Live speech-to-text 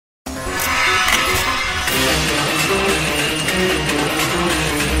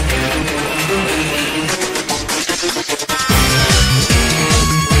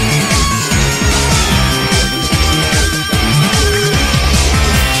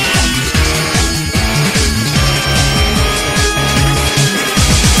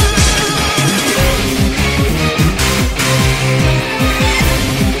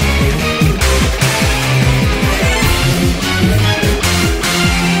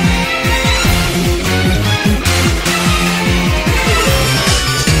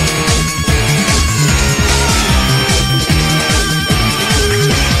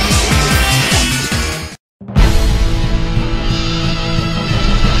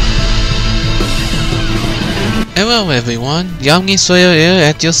Hello everyone, the Omni-Slayer here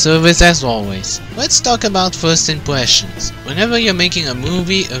at your service as always. Let's talk about first impressions. Whenever you're making a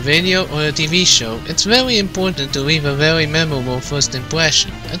movie, a video, or a TV show, it's very important to leave a very memorable first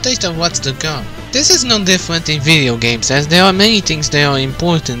impression, a taste of what's to come. This is no different in video games, as there are many things that are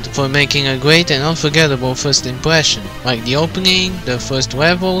important for making a great and unforgettable first impression, like the opening, the first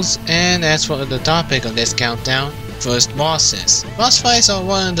levels, and as for the topic of this countdown, first bosses. Boss fights are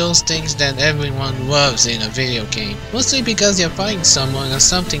one of those things that everyone loves in a video game, mostly because you're fighting someone or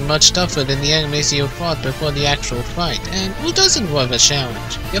something much tougher than the enemies you fought before the actual fight, and who doesn't love a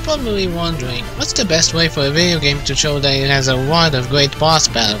challenge? You're probably wondering, what's the best way for a video game to show that it has a lot of great boss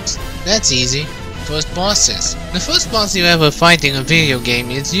battles? That's easy. First bosses. The first boss you ever fight in a video game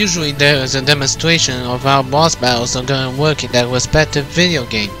is usually there as a demonstration of how boss battles are gonna work in that respective video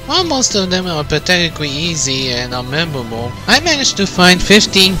game. While most of them are pathetically easy and unmemorable, I managed to find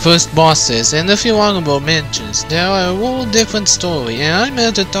 15 first bosses and a few honorable mentions. They are a whole different story, and I'm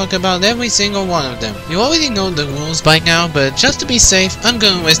here to talk about every single one of them. You already know the rules by now, but just to be safe, I'm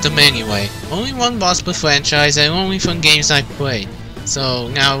gonna list them anyway. Only one boss per franchise and only from games I've played. So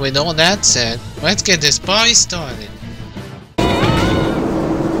now with all that said, let's get this party started.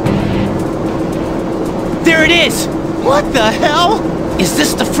 There it is! What the hell? Is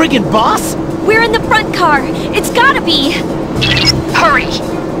this the friggin' boss? We're in the front car. It's gotta be. Hurry!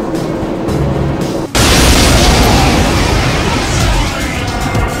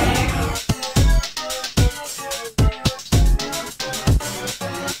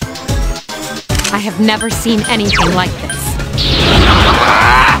 I have never seen anything like this.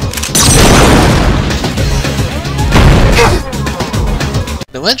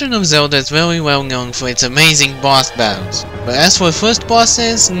 The Legend of Zelda is very well known for its amazing boss battles, but as for first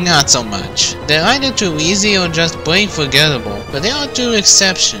bosses, not so much. They're either too easy or just plain forgettable, but there are two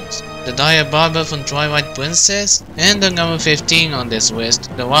exceptions. The Dire Barber from Twilight Princess, and the number 15 on this list,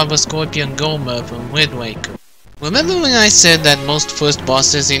 the Lava Scorpion Gomer from Wind Waker. Remember when I said that most first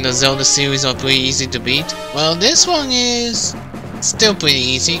bosses in the Zelda series are pretty easy to beat? Well, this one is still pretty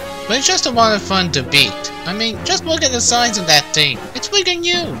easy, but it's just a lot of fun to beat. I mean, just look at the size of that thing. It's freaking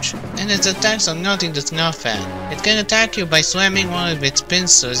huge! And its attacks are nothing to snuff at. It can attack you by slamming one of its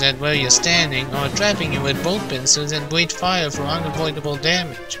pincers at where you're standing, or trapping you with both pincers and breathe fire for unavoidable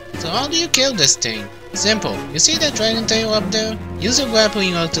damage. So how do you kill this thing? Simple. You see that dragon tail up there? Use a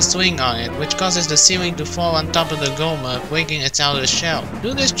grappling hook to swing on it, which causes the ceiling to fall on top of the Gomer, breaking its outer shell.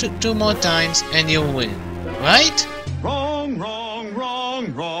 Do this two more times and you'll win. Right? Wrong, wrong,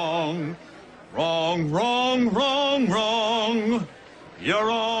 wrong, wrong. Wrong, wrong, wrong, wrong. You're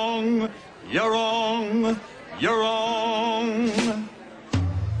wrong, you're wrong, you're wrong.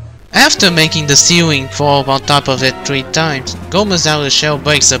 After making the ceiling fall on top of it 3 times, Gomer's outer shell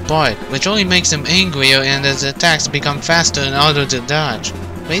breaks apart, which only makes him angrier and his attacks become faster and harder to dodge.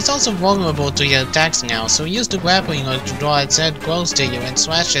 But he's also vulnerable to your attacks now, so use the grappling hook to draw its head close to you and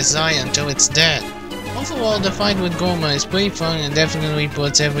slash its eye until it's dead. Overall, the fight with Gomer is pretty fun and definitely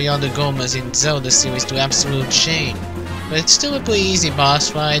puts every other Gomers in Zelda series to absolute shame. But it's still a pretty easy boss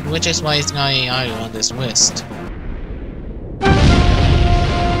fight, which is why it's not any higher on this list.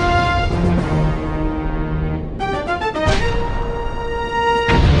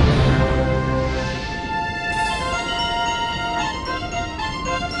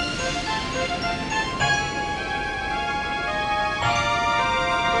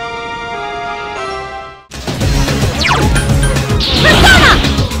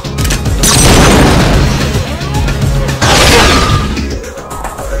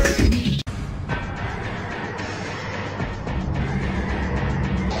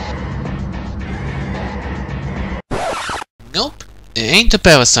 Nope, it ain't the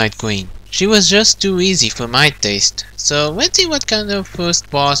Parasite Queen. She was just too easy for my taste. So let's see what kind of first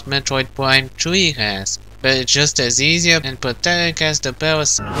boss Metroid Prime 3 has. But it's just as easy and pathetic as the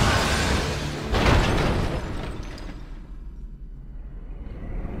Parasite.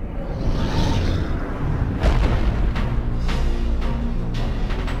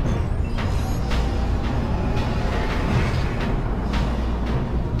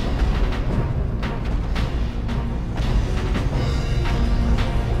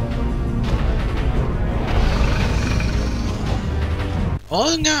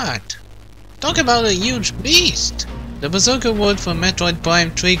 Or not. Talk about a huge beast! The Berserker word for Metroid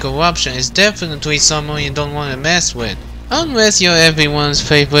Prime 3 Corruption is definitely someone you don't want to mess with. Unless you're everyone's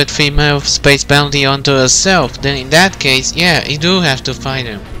favorite female space bounty hunter herself, then in that case, yeah, you do have to fight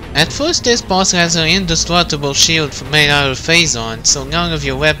him. At first, this boss has an indestructible shield made out of Phazon, so none of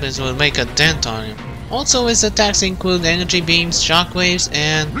your weapons will make a dent on him. Also, his attacks include energy beams, shockwaves,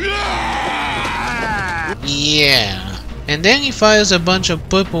 and... Yeah. And then he fires a bunch of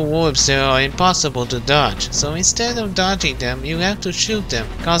purple orbs that are impossible to dodge, so instead of dodging them, you have to shoot them,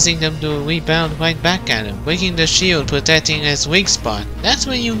 causing them to rebound right back at him, breaking the shield protecting his weak spot. That's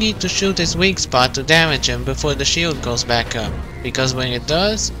when you need to shoot his weak spot to damage him before the shield goes back up, because when it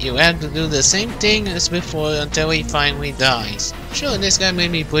does, you have to do the same thing as before until he finally dies. Sure, this guy may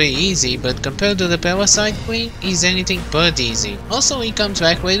be pretty easy, but compared to the Parasite Queen, he's anything but easy. Also, he comes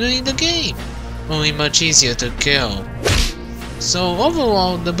back later in the game, only much easier to kill. So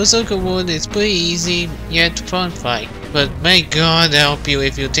overall, the Berserker World is pretty easy, yet fun fight. But may God help you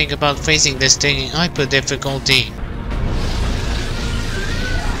if you think about facing this thing in hyper difficulty.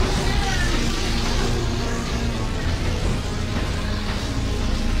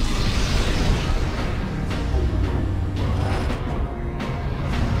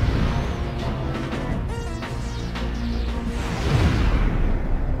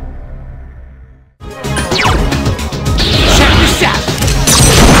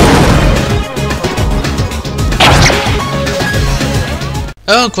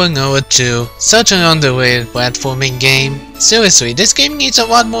 Eloquent Noah 2, such an underrated platforming game. Seriously, this game needs a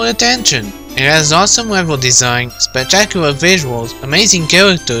lot more attention. It has awesome level design, spectacular visuals, amazing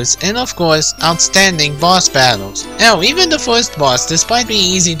characters, and of course, outstanding boss battles. Hell, even the first boss, despite being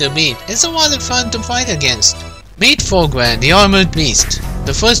easy to beat, is a lot of fun to fight against. Meet Fulgran, the Armored Beast,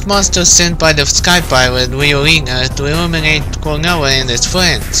 the first monster sent by the sky pilot Riolina to eliminate Cornella and his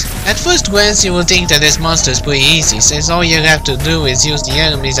friends. At first glance you will think that this monster is pretty easy, since all you have to do is use the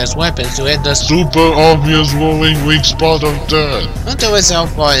enemies as weapons to hit the super obvious rolling weak spot of death. Until his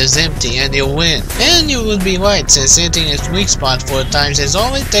health bar is empty and you'll win. And you would be right, since hitting his weak spot 4 times is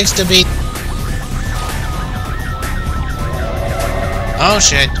all it takes to beat. Oh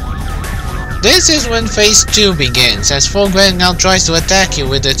shit. This is when phase 2 begins, as Fulgran now tries to attack you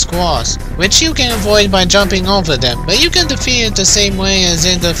with its claws, which you can avoid by jumping over them, but you can defeat it the same way as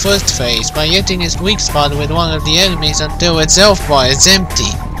in the first phase, by hitting its weak spot with one of the enemies until its health bar is empty.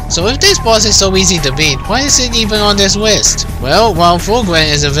 So if this boss is so easy to beat, why is it even on this list? Well, while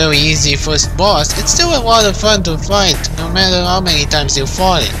Fulgran is a very easy first boss, it's still a lot of fun to fight, no matter how many times you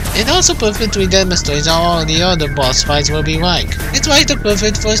fought it. It also perfectly demonstrates how all the other boss fights will be like. It's like the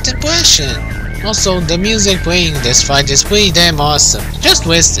perfect first impression. Also, the music playing this fight is pretty damn awesome. Just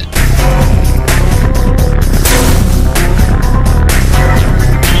listen.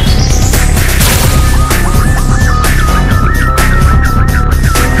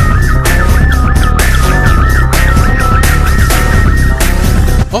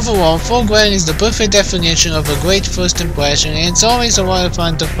 Overall, Fulgran is the perfect definition of a great first impression, and it's always a lot of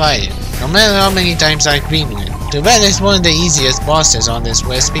fun to fight it, no matter how many times I've beaten it. Too bad it's one of the easiest bosses on this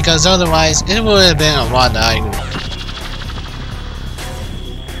list, because otherwise it would have been a lot harder.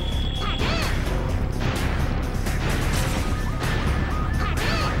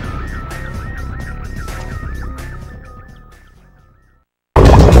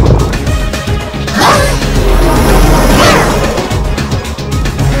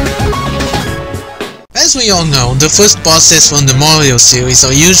 As we all know, the first bosses from the Mario series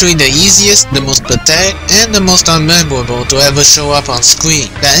are usually the easiest, the most pathetic, and the most unmemorable to ever show up on screen.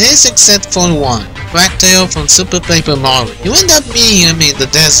 That is, except for one. Fractail from Super Paper Mario. You end up meeting him in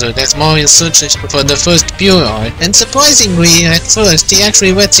the desert as Mario searches for the first pure art, and surprisingly, at first, he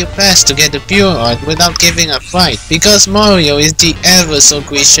actually lets you pass to get the pure art without giving a fight, because Mario is the ever so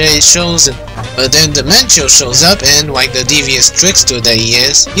cliche chosen. But then Dementio shows up and, like the devious trickster that he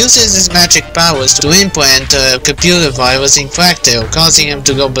is, uses his magic powers to implant a computer virus in Fractail, causing him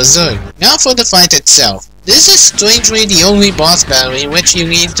to go berserk. Now for the fight itself. This is strangely the only boss battle in which you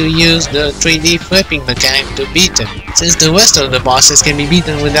need to use the 3D flipping mechanic to beat him, since the rest of the bosses can be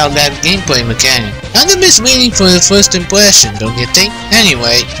beaten without that gameplay mechanic. Kinda misleading for the first impression, don't you think?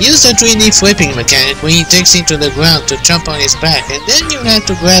 Anyway, use the 3D flipping mechanic when he digs into the ground to jump on his back, and then you have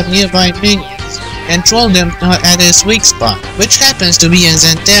to grab nearby minions and throw them at his weak spot, which happens to be his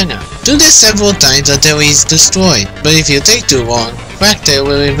antenna. Do this several times until he's destroyed, but if you take too long, Fractail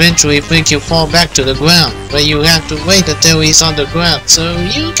will eventually make you fall back to the ground, but you have to wait until he's on the ground so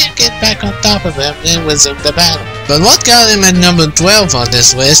you can get back on top of him and resume the battle. But what got him at number 12 on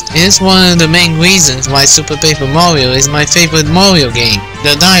this list is one of the main reasons why Super Paper Mario is my favorite Mario game,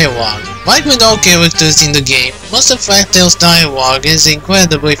 the dialogue. Like with all characters in the game, most of Fractail's dialogue is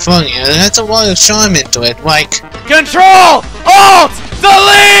incredibly funny and has a lot of charm into it, like Control! Alt!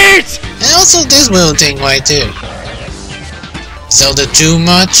 Delete! and also this little thing right here. Zelda too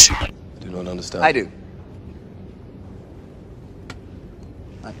much? I do not understand. I do.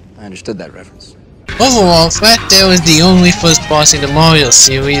 I understood that reference. Overall, Fractale is the only first boss in the Mario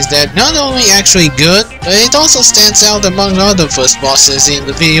series that not only actually good, but it also stands out among other first bosses in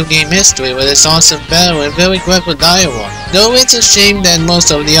the video game history with its awesome battle and very clever dialogue. Though it's a shame that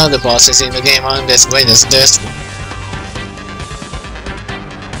most of the other bosses in the game aren't as great as this one.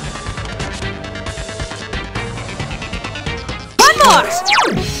 One more!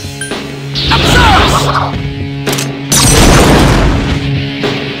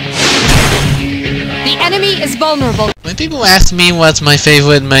 The enemy is vulnerable. When people ask me what's my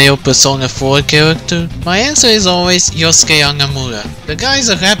favorite male Persona 4 character, my answer is always Yosuke Agamura. The guy's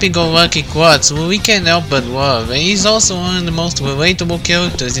a happy-go-lucky klutz who we can't help but love, and he's also one of the most relatable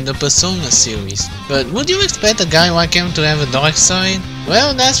characters in the Persona series. But would you expect a guy like him to have a dark side?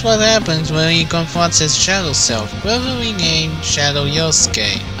 Well, that's what happens when he confronts his shadow self, cleverly named Shadow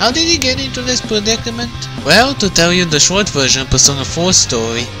Yosuke. How did he get into this predicament? Well, to tell you the short version of Persona 4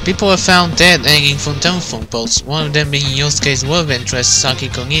 story, people are found dead hanging from telephone poles, one of them being Yosuke's love interest Saki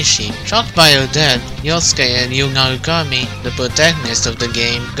Konishi. Shocked by her death, Yosuke and Yu Narukami, the protagonist of the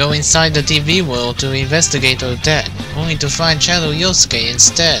game, go inside the TV world to investigate her death, only to find Shadow Yosuke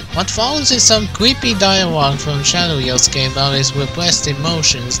instead. What follows is some creepy dialogue from Shadow Yosuke about his repressed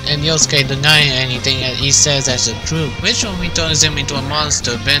emotions and Yosuke denying anything that he says as the truth, which only turns him into a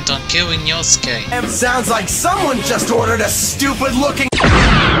monster bent on killing Yosuke. Sounds like someone just ordered a stupid-looking...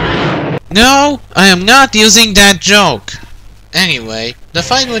 No, I am not using that joke. Anyway, the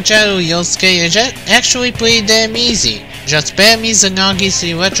fight with Shadow Yosuke is actually pretty damn easy. Just spam Mizanagi's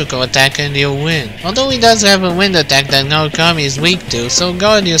electrical attack and you'll win. Although he does have a wind attack that Narukami is weak to, so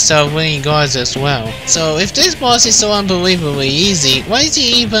guard yourself when he guards as well. So if this boss is so unbelievably easy, why is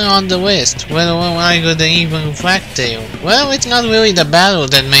he even on the list, let alone higher than even Fractale? Well, it's not really the battle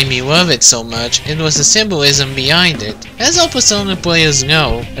that made me love it so much, it was the symbolism behind it. As all Persona players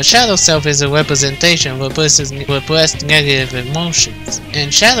know, a shadow self is a representation of a person's repressed negative emotions.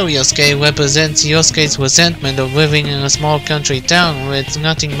 And Shadow Yosuke represents Yosuke's resentment of living in a small country town with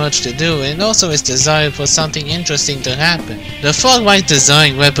nothing much to do, and also his desire for something interesting to happen. The frog-like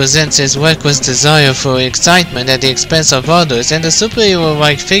design represents his reckless desire for excitement at the expense of others, and the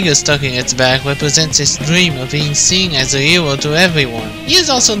superhero-like figure stuck in its back represents his dream of being seen as a hero to everyone. He is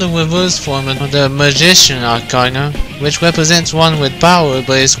also the reverse form of the Magician Arcana, which represents one with power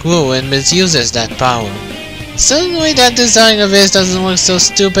but is cruel and misuses that power. Certainly that design of his doesn't look so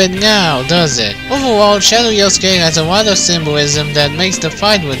stupid now, does it? Overall, Shadow Yosuke has a lot of symbolism that makes the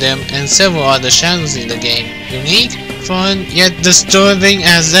fight with him and several other shadows in the game unique, fun, yet disturbing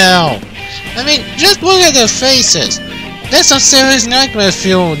as hell. I mean, just look at their faces. There's some serious nightmare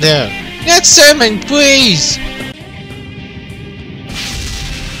fuel there. Get salmon, please!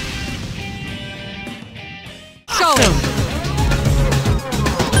 Show him!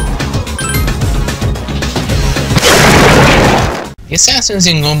 The assassins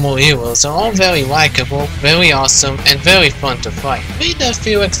in Normal Heroes are all very likable, very awesome, and very fun to fight. With a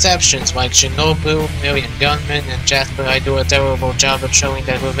few exceptions like Shinobu, Million Gunman, and Jasper I do a terrible job of showing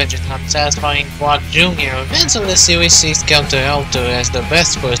that revenge is not satisfying. Quark Jr. fans of the series see Skelter Helter as the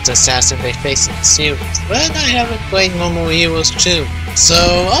best first assassin they face in the series, but I haven't played Normal Heroes 2. So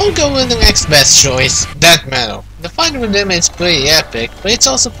I'll go with the next best choice, Death Metal. The fight with him is pretty epic, but it's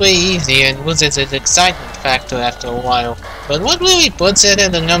also pretty easy and loses its excitement factor after a while. But what really puts it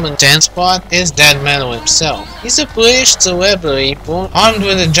in the number 10 spot is Death Metal himself. He's a British celebrity armed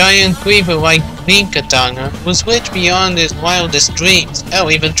with a giant cleaver-like beam katana who's rich beyond his wildest dreams.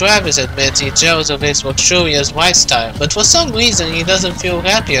 Hell, even Travis admits he's jealous of his luxurious lifestyle, but for some reason he doesn't feel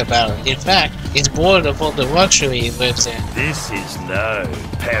happy about it. In fact, he's bored of all the luxury he lives in. This is no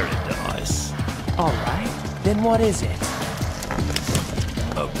paradise. Alright, then what is it?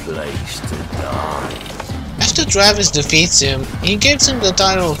 A place to die. After Travis defeats him, he gives him the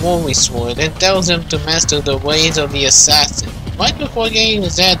title of Holy Sword and tells him to master the ways of the assassin, right before getting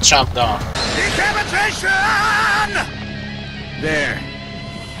his head chopped off. Decapitation! There.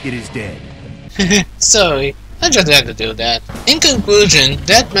 It is dead. Sorry, I just had to do that. In conclusion,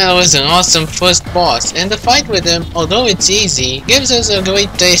 Death Metal is an awesome first boss, and the fight with him, although it's easy, gives us a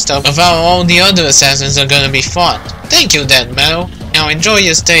great taste of how all the other assassins are gonna be fought. Thank you, Death Metal. Now enjoy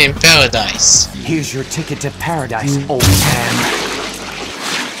your stay in paradise. Here's your ticket to paradise, old man.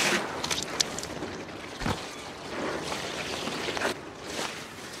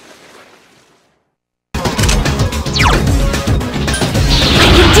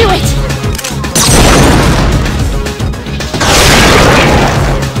 Do it!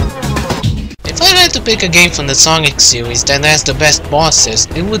 If I I had to pick a game from the Sonic series that has the best bosses,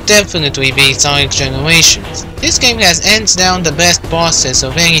 it would definitely be Sonic Generations. This game has hands down the best bosses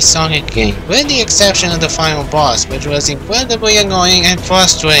of any Sonic game, with the exception of the final boss, which was incredibly annoying and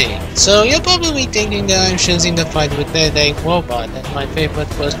frustrating. So you're probably thinking that I'm choosing the fight with Dead Egg Robot as my favorite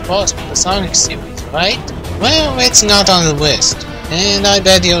first boss from the Sonic series, right? Well, it's not on the list. And I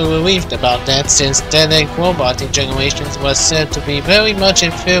bet you're relieved about that, since Dead Egg Robot in Generations was said to be very much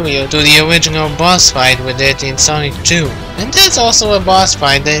inferior to the original boss fight with it in Sonic 2. And there's also a boss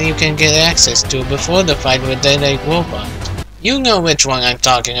fight that you can get access to before the fight with Dead Egg Robot. You know which one I'm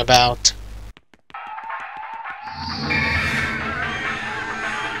talking about.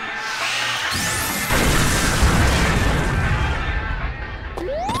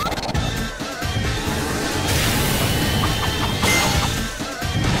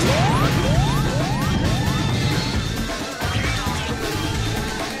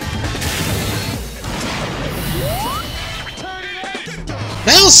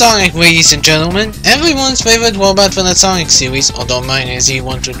 Metal Sonic, ladies and gentlemen, everyone's favorite robot from the Sonic series, although mine is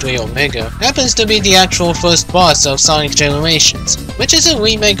E123 Omega, happens to be the actual first boss of Sonic Generations, which is a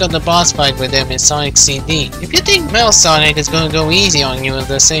remake of the boss fight with him in Sonic CD. If you think Metal Sonic is gonna go easy on you in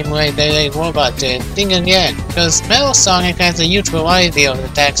the same way Dead Egg Robot did, think again, because Metal Sonic has a huge variety of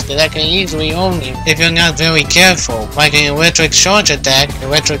attacks that can easily own you if you're not very careful, like an electric charge attack,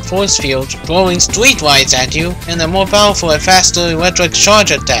 electric force field, throwing streetlights at you, and a more powerful and faster electric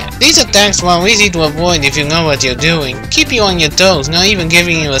charge attack. These attacks, while easy to avoid if you know what you're doing, keep you on your toes, not even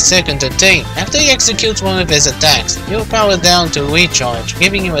giving you a second to think. After he executes one of his attacks, he'll power down to recharge,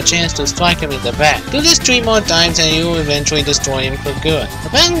 giving you a chance to strike him in the back. Do this 3 more times and you'll eventually destroy him for good. The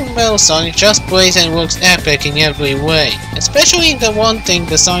battle with Metal Sonic just plays and looks epic in every way, especially the one thing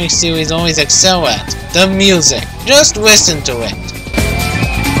the Sonic series always excel at, the music. Just listen to it.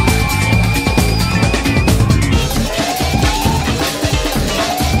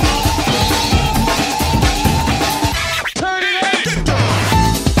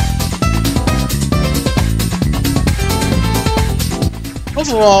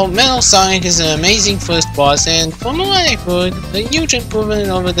 Overall, Metal Sonic is an amazing first boss and, from what I've heard, a huge improvement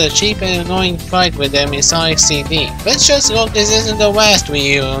over the cheap and annoying fight with them in Sonic CD. Let's just hope this isn't the last we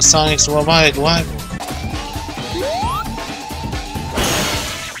hear of Sonic's robotic rival.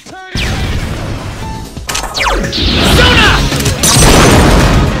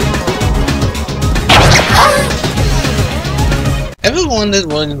 Ever wondered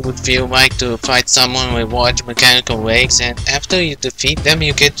what it would feel like to fight someone with large mechanical legs, and after you defeat them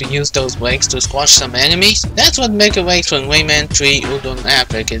you get to use those legs to squash some enemies? That's what Mega Legs from Rayman 3 Udon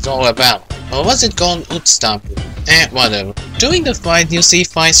Epic is all about. Or was it called Utstampu? Whatever. During the fight you'll see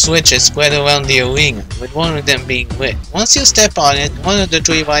 5 switches spread around the arena, with one of them being lit. Once you step on it, one of the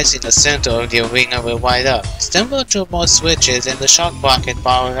 3 lights in the center of the arena will light up. Stumble through more switches and the shock rocket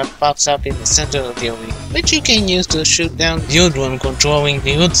power-up pops up in the center of the arena, which you can use to shoot down the Udon controlling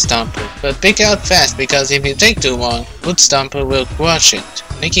the Utstampu. But pick out fast, because if you take too long, Utstampu will crush it,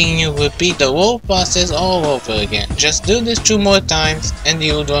 making you repeat the whole process all over again. Just do this 2 more times and the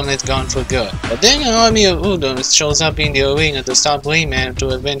Udon is gone for good. But then an army of Udons shows up in the arena to stop Rayman to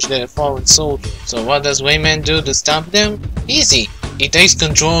avenge their fallen soldier. So what does Rayman do to stop them? Easy. He takes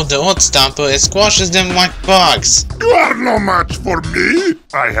control of the Utstampu and squashes them like bugs. You are no match for me!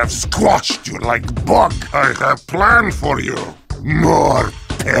 I have squashed you like bug! I have planned for you! More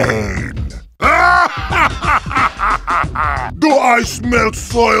pain! Do I smell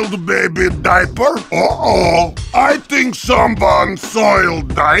soiled baby diaper? Uh-oh! I think someone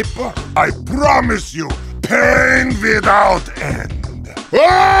soiled diaper. I promise you, pain without end.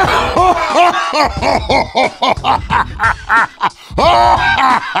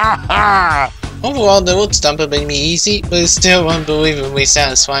 Overall, the Utstampu made me easy, but it's still unbelievably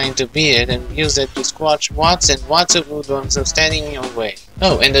satisfying to beat it and use it to squash watts and watts of Udons of standing in your way.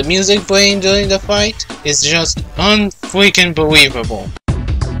 Oh, and the music playing during the fight is just unfreaking believable.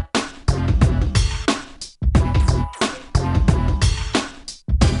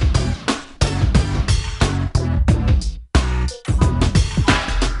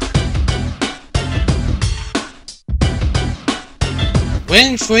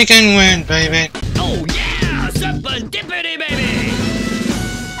 Win freaking win, baby! Oh yeah! Serpentippity, baby!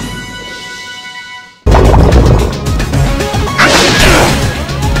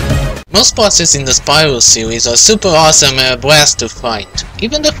 Most bosses in the Spiral series are super awesome and a blast to fight.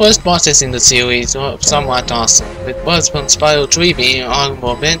 Even the first bosses in the series are somewhat awesome, with boss from Spiral 3 being an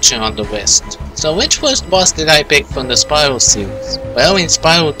honorable mention on the list. So which first boss did I pick from the Spiral series? Well, in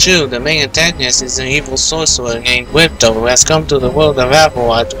Spiral 2, the main antagonist is an evil sorcerer named Whipto who has come to the world of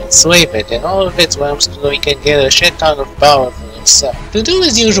Avalon to enslave it and all of its realms so he can get a shit ton of power for himself. To do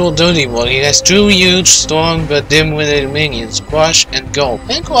his usual dirty work, he has two huge, strong but dim-witted minions, Crush and Gulp.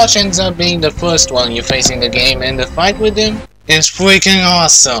 And Crush ends up being the first one you face in the game, and the fight with him is freaking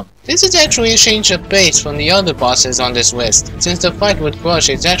awesome. This is actually a change of pace from the other bosses on this list, since the fight with Crush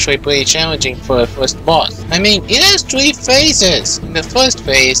is actually pretty challenging for a first boss. I mean, it has 3 phases! In the first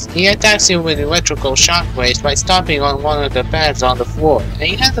phase, he attacks you with electrical shockwaves by stomping on one of the pads on the floor, and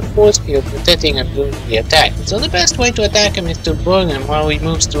he has a force field protecting him during the attack. So the best way to attack him is to burn him while he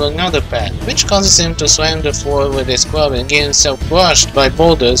moves to another pad, which causes him to slam the floor with his club and get himself crushed by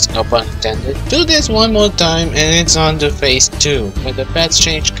boulders, no pun intended. Do this one more time and it's on to phase 2, where the pads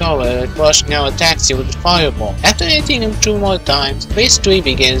change color. Crush now attacks you with a fireball. After hitting him 2 more times, phase 3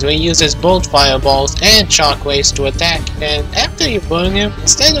 begins where he uses both fireballs and shockwaves to attack, and after you burn him,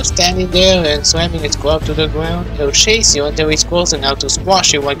 instead of standing there and slamming his glove to the ground, he'll chase you until he's close enough to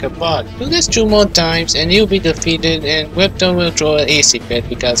squash you like a bug. Do this 2 more times and you'll be defeated, and Whipto will throw an AC fit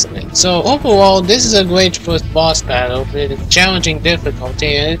because of it. So overall, this is a great first boss battle with a challenging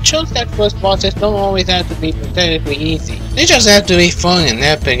difficulty, and it shows that first bosses don't always have to be pathetically easy. They just have to be fun and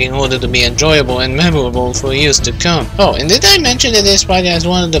epic in order to be enjoyable and memorable for years to come. Oh, and did I mention that this fight has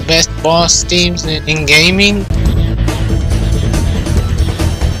one of the best boss themes in gaming?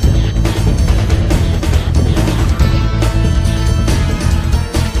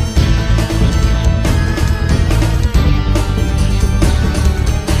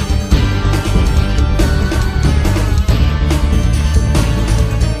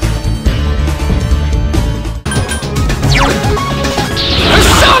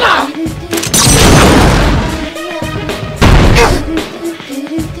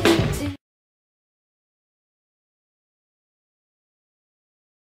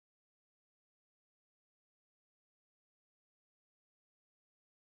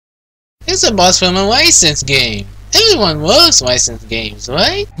 It's a boss from a licensed game. Everyone loves licensed games,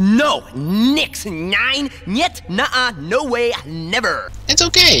 right? No, nix, nine, yet, nah, no way, never. It's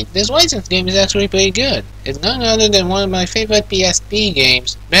okay, this licensed game is actually pretty good. It's none other than one of my favorite PSP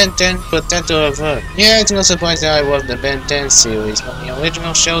games, Ben 10 Potato Avert. Yeah, it's no surprise that I love the Ben 10 series, from the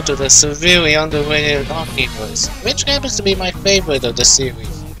original show to the severely underrated Omniverse, which happens to be my favorite of the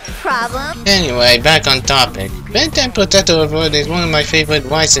series. Problem? Anyway, back on topic. Ben 10 Potato Avert is one of my favorite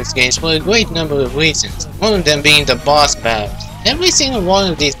licensed games for a great number of reasons, one of them being the boss battles. Every single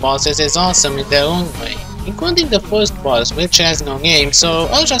one of these bosses is awesome in their own way, including the first boss, which has no name, so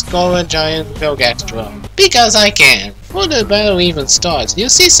I'll just call it Giant Vilgax Drum. Because I can. Before the battle even starts, you'll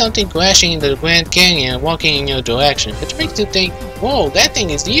see something crashing in the Grand Canyon and walking in your direction, which makes you think, whoa, that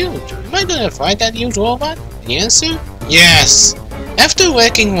thing is huge. Am I gonna fight that huge robot? The answer? Yes! After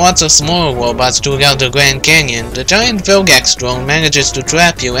wrecking lots of smaller robots throughout the Grand Canyon, the giant Vilgax drone manages to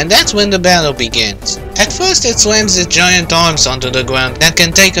trap you, and that's when the battle begins. At first it slams its giant arms onto the ground that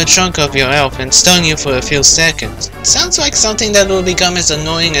can take a chunk of your health and stun you for a few seconds. Sounds like something that will become as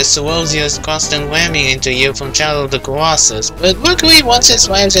annoying as Cerosia's constant whamming into you from Shadow of the Colossus, but luckily once it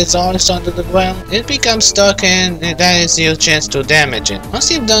slams its arms onto the ground, it becomes stuck and that is your chance to damage it.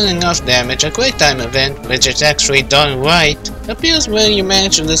 Once you've done enough damage, a quick time event, which is actually done right, appears where you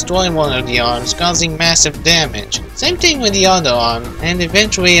manage to destroy one of the arms, causing massive damage. Same thing with the other arm, and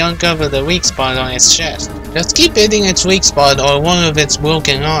eventually uncover the weak spot on its chest. Just keep hitting its weak spot or one of its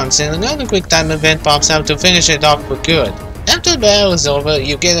broken arms, and another quick time event pops out to finish it off for good. After the battle is over,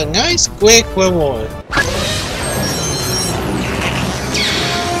 you get a nice quick reward.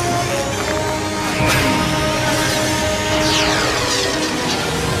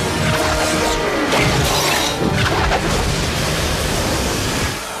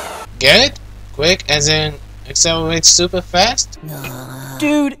 Get it? Quick as in accelerates super fast?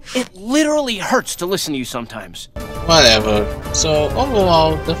 Dude, it literally hurts to listen to you sometimes. Whatever. So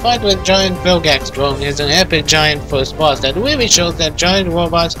overall, the fight with Giant Vilgax Drone is an epic giant first boss that really shows that giant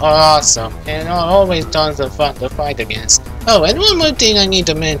robots are awesome and are always tons of fun to fight against. Oh, and one more thing I need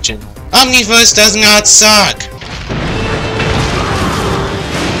to mention. Omniverse does not suck!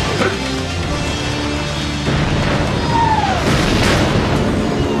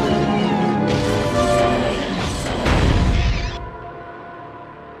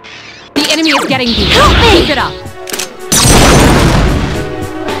 The enemy is getting deep. Help me! Keep it up.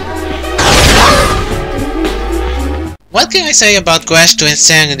 What can I say about Crash to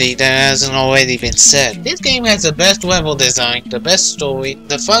Insanity that hasn't already been said? This game has the best level design, the best story,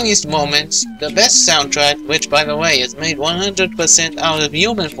 the funniest moments, the best soundtrack, which by the way is made 100% out of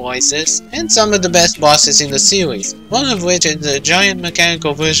human voices, and some of the best bosses in the series, one of which is the giant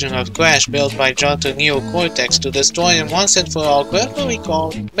mechanical version of Crash built by Johto Neo Cortex to destroy him once and for all, cleverly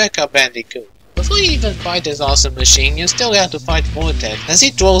called Mecha Bandicoot. Before you even fight this awesome machine, you still have to fight Vortex, as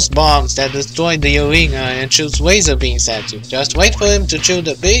he throws bombs that destroy the arena and shoots laser beams at you. Just wait for him to shoot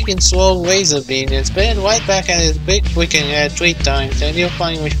a big and slow laser beam and spin it right back at his big freaking head 3 times, and you'll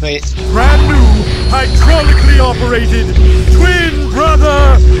finally face Brand new, hydraulically operated, twin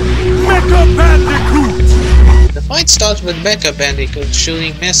brother, Mecha Bandicoot! The fight starts with Mecha Bandicoot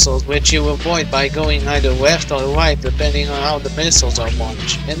shooting missiles, which you avoid by going either left or right depending on how the missiles are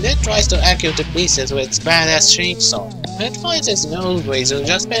launched, and then tries to hack you to pieces with its badass chainsaw. When it finds its nose razor,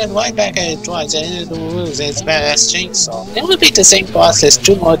 just spin it right back at it twice and it will lose its badass chainsaw. Then repeat the same process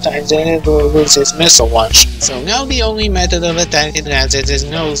 2 more times and it will lose its missile launch. So now the only method of attack it has is its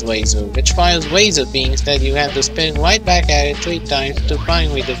nose laser, which fires laser beams that you have to spin right back at it 3 times to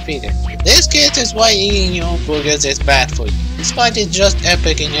finally defeat it. This kid is why eating your own boogers is bad for you. This fight is just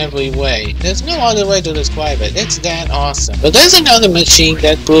epic in every way. There's no other way to describe it, it's that awesome. But there's another machine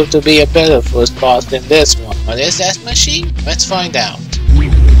that proved to be a better first boss than this one. What is that machine? Let's find out.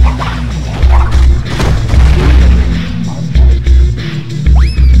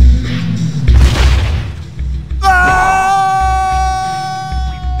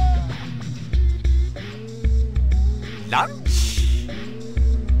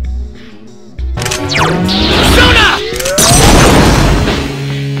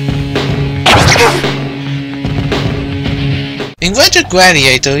 In Wretched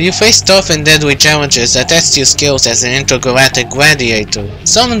Gladiator, you face tough and deadly challenges that test your skills as an intergalactic gladiator.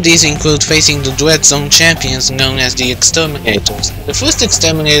 Some of these include facing the Dread Zone champions known as the Exterminators. The first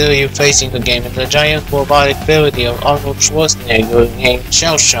exterminator you face in the game is the giant robotic parody of Arnold Schwarzenegger named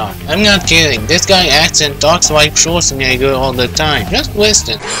Shell Shock. I'm not kidding, this guy acts and talks like Schwarzenegger all the time. Just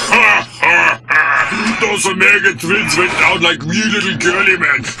listen. Those Omega twins went down like wee little girly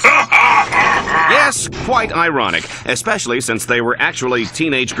men. Yes, quite ironic, especially since they were actually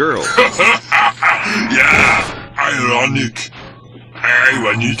teenage girls. Yeah, ironic. Hey,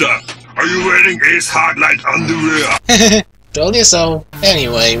 Juanita, are you wearing Ace Hardlight underwear? Told you so.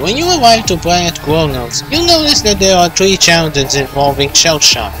 Anyway, when you arrive to planet Kronos, you'll notice that there are 3 challenges involving Shell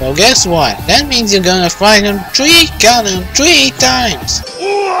Shock. Well, guess what? That means you're gonna fight him 3 times!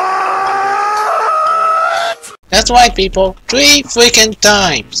 That's right, people, 3 freaking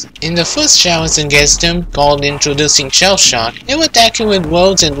times! In the first challenge against him, called Introducing Shell Shock, he'll attack you with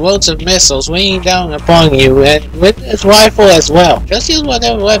loads and loads of missiles raining down upon you, and with his rifle as well. Just use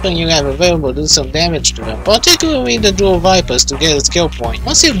whatever weapon you have available to do some damage to him, particularly the dual Vipers to get his kill point.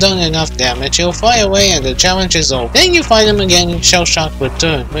 Once you've done enough damage, he'll fly away and the challenge is over. Then you fight him again in Shell Shock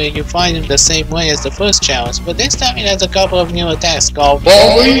Return, where you fight him the same way as the first challenge, but this time it has a couple of new attacks called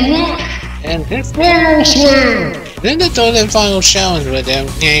and his final swing! Then the third and final challenge with him,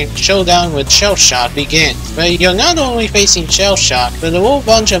 named Showdown with Shell Shock, begins, where you're not only facing Shell Shock, but a whole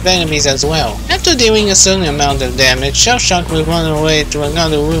bunch of enemies as well. After dealing a certain amount of damage, Shell Shock will run away to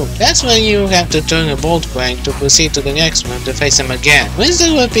another room. That's when you have to turn a bolt crank to proceed to the next room to face him again. Rinse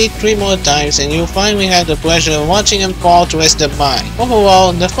the repeat 3 more times and you'll finally have the pleasure of watching him fall to his demise.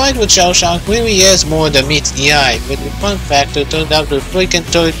 Overall, the fight with Shell Shock really is more than meets the eye, but the fun factor turned out to freaking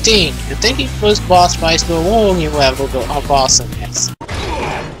 13, and taking first boss fights to a whole new level of awesomeness.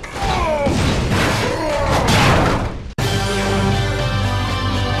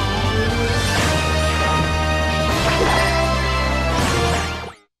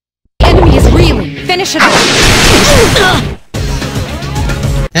 The enemy is reeling. Finish it off.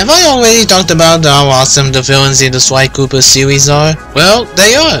 Have I already talked about how awesome the villains in the Sly Cooper series are? Well,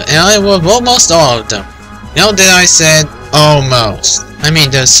 they are, and I love almost all of them. Now that I said almost. I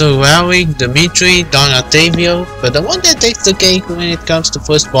mean, there's Sir Rowley, Dimitri, Don Octavio, but the one that takes the cake when it comes to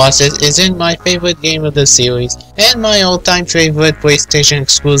first bosses is in my favorite game of the series, and my all-time favorite PlayStation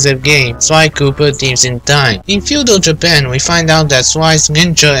exclusive game, Sly Cooper Thieves in Time. In feudal Japan, we find out that Sly's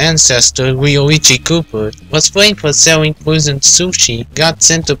ninja ancestor, Ryoichi Cooper, was blamed for selling poisoned sushi, got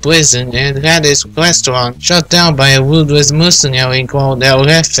sent to prison, and had his restaurant shut down by a ruthless mercenary called El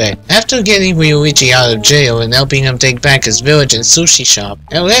Jefe. After getting Ryoichi out of jail and helping him take back his village and sushi shop,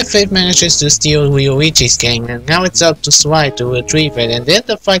 El Jefe manages to steal Ryoichi's gang, and now it's up to Sly to retrieve it, and then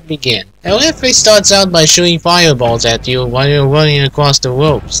the fight begins. LFA starts out by shooting fireballs at you while you're running across the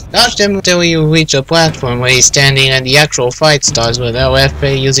ropes. Dodge them until you reach a platform where he's standing, and the actual fight starts with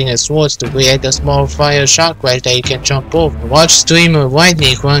LFA using his swords to create a small fire shockwave that you can jump over. Watch stream of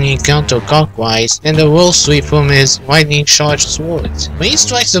lightning running counterclockwise, and the roll sweep from his lightning charged swords. When he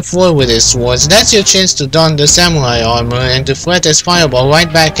strikes the floor with his swords, that's your chance to don the samurai armor and to threat his fireball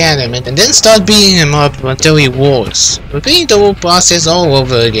right back at him, and then start beating him up until he roars. Repeating the whole process all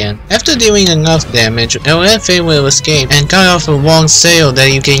over again. After dealing enough damage, LFA will escape and cut off a long sail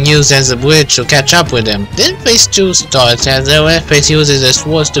that you can use as a bridge to catch up with him. Then phase 2 starts as LFA uses his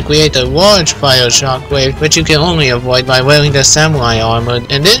swords to create a large fire shockwave which you can only avoid by wearing the samurai armor,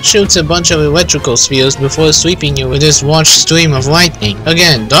 and then shoots a bunch of electrical spheres before sweeping you with his large stream of lightning.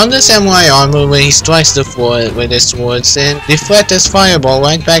 Again, don the samurai armor when he strikes the floor with his swords, and deflect his fireball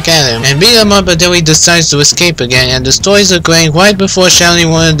right back at him, and beat him up until he decides to escape again and destroys the crane right before shouting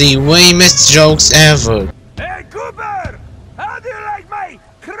one of the lamest jokes ever. Hey, Cooper! How do you like my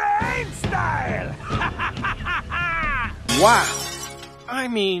crane style? Wow. I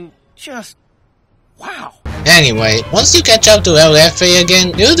mean, just wow. Anyway, once you catch up to LFA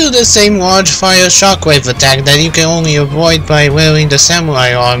again, you'll do the same large fire shockwave attack that you can only avoid by wearing the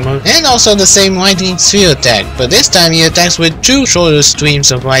samurai armor, and also the same lightning sphere attack, but this time he attacks with 2 shorter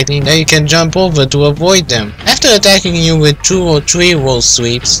streams of lightning that you can jump over to avoid them. After attacking you with 2 or 3 roll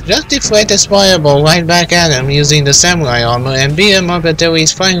sweeps, just deflect his fireball right back at him using the samurai armor and beat him up until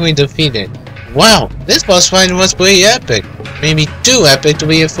he's finally defeated. Wow, this boss fight was pretty epic. Maybe too epic to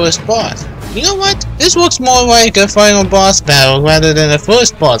be a first boss. You know what? This looks more like a final boss battle rather than a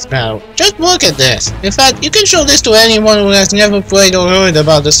first boss battle. Just look at this. In fact, you can show this to anyone who has never played or heard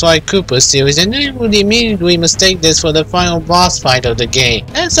about the Sly Cooper series, and they would immediately mistake this for the final boss fight of the game.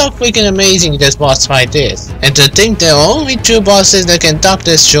 That's how freaking amazing this boss fight is. And to think there are only 2 bosses that can top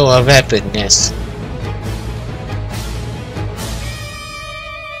this show of epicness.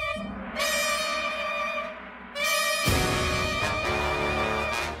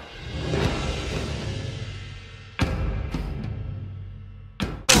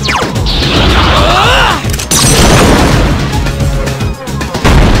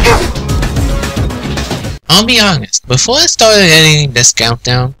 I'll be honest, before I started editing this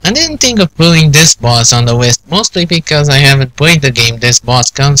countdown, I didn't think of putting this boss on the list, mostly because I haven't played the game this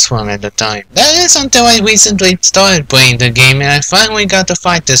boss comes from at the time. That is until I recently started playing the game and I finally got to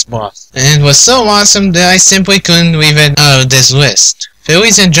fight this boss. And it was so awesome that I simply couldn't leave it out of this list.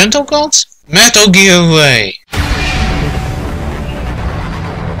 Phillies and Gentle Girls? Metal Gear Ray!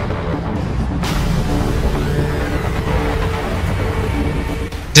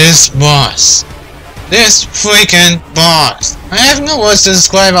 This boss. This freaking boss! I have no words to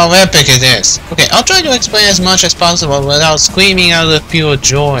describe how epic it is. Okay, I'll try to explain as much as possible without screaming out of pure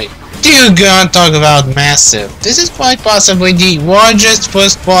joy. Dear God, talk about massive. This is quite possibly the largest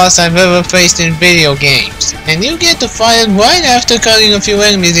first boss I've ever faced in video games. And you get to fight it right after cutting a few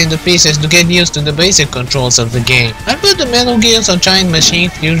enemies into pieces to get used to the basic controls of the game. I put the Metal Gears on giant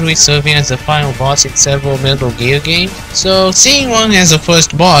machines, usually serving as the final boss in several Metal Gear games, so seeing one as a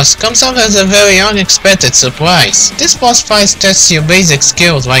first boss comes off as a very unexpected surprise. This boss fight tests your basic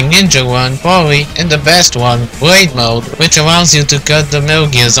skills like Ninja Run, Parry, and the best one, Blade Mode, which allows you to cut the Metal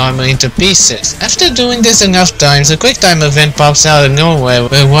Gear's armor into pieces. After doing this enough times, a QuickTime event pops out of nowhere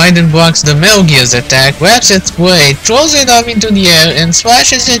where Raiden blocks the Metal Gear's attack, grabs its blade, throws it up into the air, and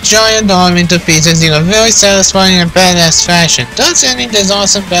slashes its giant arm into pieces in a very satisfying and badass fashion, thus ending this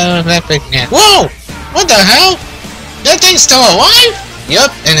awesome battle of epicness. Whoa! What the hell? That thing's still alive?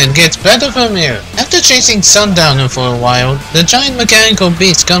 Yup, and it gets better from here. After chasing Sundowner for a while, the giant mechanical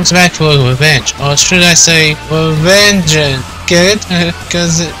beast comes back for revenge, or should I say, revengeance. Get it?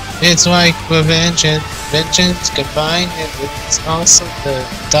 Cause it's like revenge and vengeance combined, and it's also the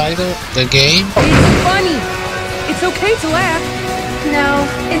title of the game. It's funny. It's okay to laugh. No,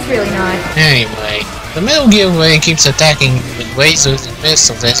 it's really not. Anyway, the Metal Gear Ray keeps attacking with lasers and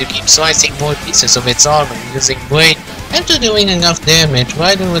missiles as you keep slicing more pieces of its armor using blade. After doing enough damage,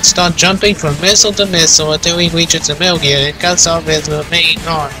 Raiden would start jumping from missile to missile until he reaches the Metal Gear and cuts off his remaining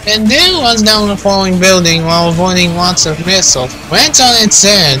arm, and then runs down a falling building while avoiding lots of missiles, lands on its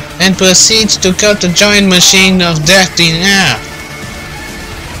head, and proceeds to cut the giant machine of death in half.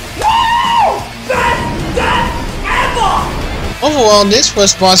 Overall, this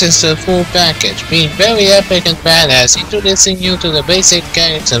first boss is a full package, being very epic and badass, introducing you to the basic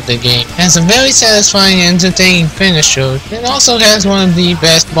mechanics of the game, has a very satisfying and entertaining finisher, and also has one of the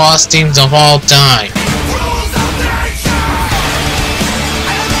best boss teams of all time.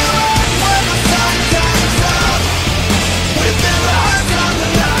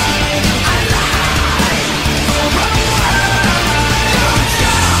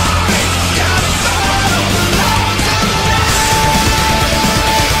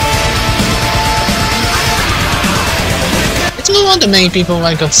 know that many people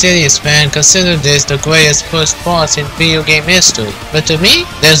like Obsidian's fan consider this the greatest first boss in video game history, but to me,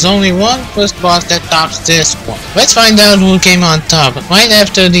 there's only one first boss that tops this one. Let's find out who came on top right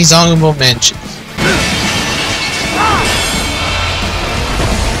after these honorable mentions.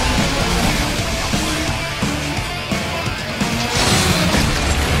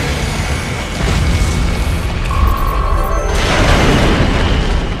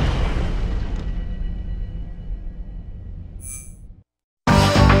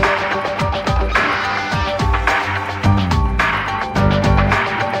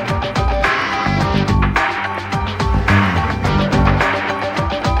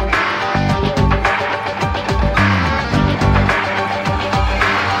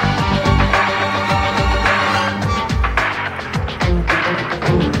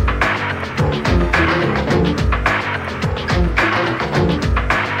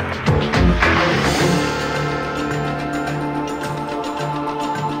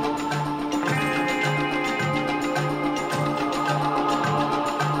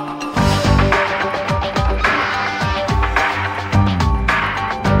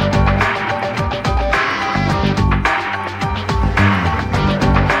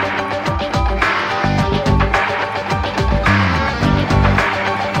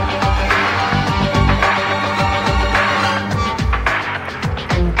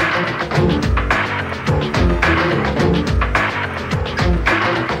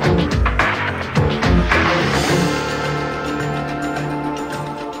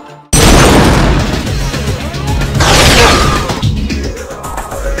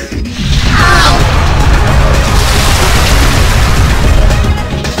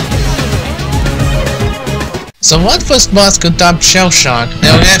 So what first boss could top Shell Shock,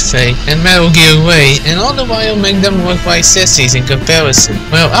 LFA, and Metal Gear Ray, and all the while make them look like sissies in comparison?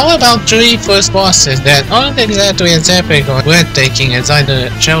 Well, how about 3 first bosses that aren't exactly as epic or breathtaking as either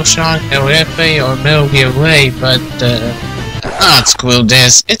Shell Shock, LFA, or Metal Gear Ray, but screw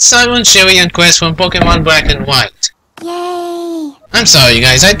this. It's Silent, Sherry, and Quest from Pokemon Black and White. Yay! I'm sorry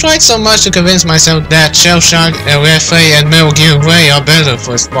guys, I tried so much to convince myself that Shell Shock, LFA, and Metal Gear Ray are better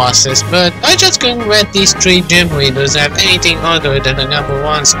first bosses, but I just couldn't let these 3 gym leaders have anything other than the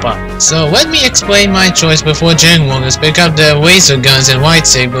 #1 spot. So let me explain my choice before Gen 1ers pick up their laser guns and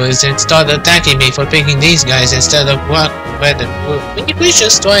lightsabers and start attacking me for picking these guys instead of rock, red, and blue. When you reach a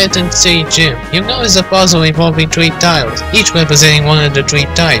Striaton City gym, you know it's a puzzle involving 3 tiles, each representing one of the 3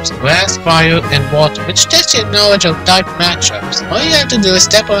 types, grass, fire, and water, which tests your knowledge of type matchups. All you have to do is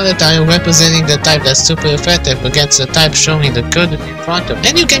step on a tile representing the type that's super effective against the type showing the code in front of you,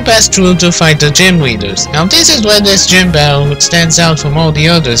 and you can pass through to fight the gym leaders. Now this is where this gym battle stands out from all the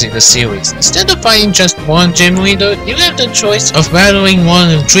others in the series. Instead of fighting just one gym leader, you have the choice of battling one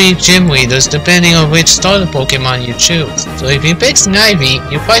of 3 gym leaders depending on which starter Pokemon you choose. So if you pick Snivy,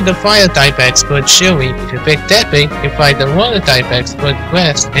 you fight the fire type expert Shilly. If you pick Tepig, you fight the water type expert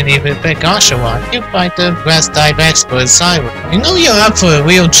Quest, and if you pick Oshawott, you fight the grass type expert Siren. You know you're up for a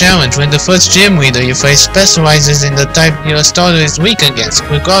real challenge when the first gym leader you face specializes in the type your starter is weak against,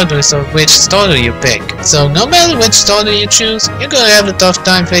 regardless of which starter you pick. So no matter which starter you choose, you're gonna have a tough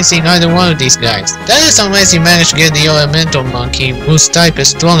time facing either one of these guys. That is unless you manage to get the elemental monkey, whose type is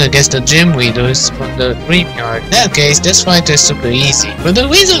strong against the gym leaders from the graveyard. In that case, this fight is super easy. But the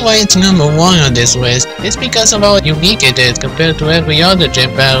reason why it's #1 on this list is because of how unique it is compared to every other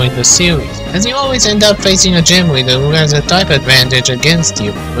gym battle in the series, as you always end up facing a gym leader who has a type advantage against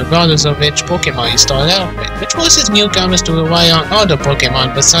you, regardless of which Pokemon you start out with, which forces newcomers to rely on other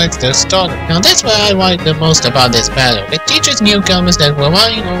Pokemon besides their starter. Now that's what I like the most about this battle. It teaches newcomers that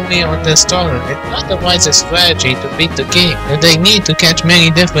relying only on their starter is not the wisest strategy to beat the game, that they need to catch many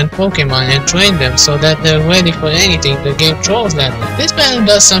different Pokemon and train them so that they're ready for anything the game throws at them. This battle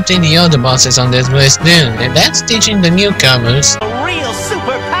does something the other bosses on this list didn't, and that's teaching the newcomers A real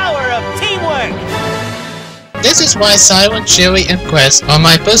superpower of teamwork! This is why Silent, Sherry, and Quest are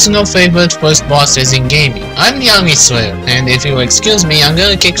my personal favorite first bosses in gaming. I'm the Omni-Slayer, and if you'll excuse me, I'm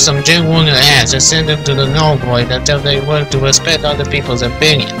gonna kick some Gen 1er ass and send them to the null void until they learn to respect other people's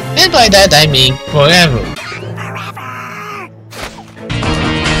opinion. And by that I mean forever.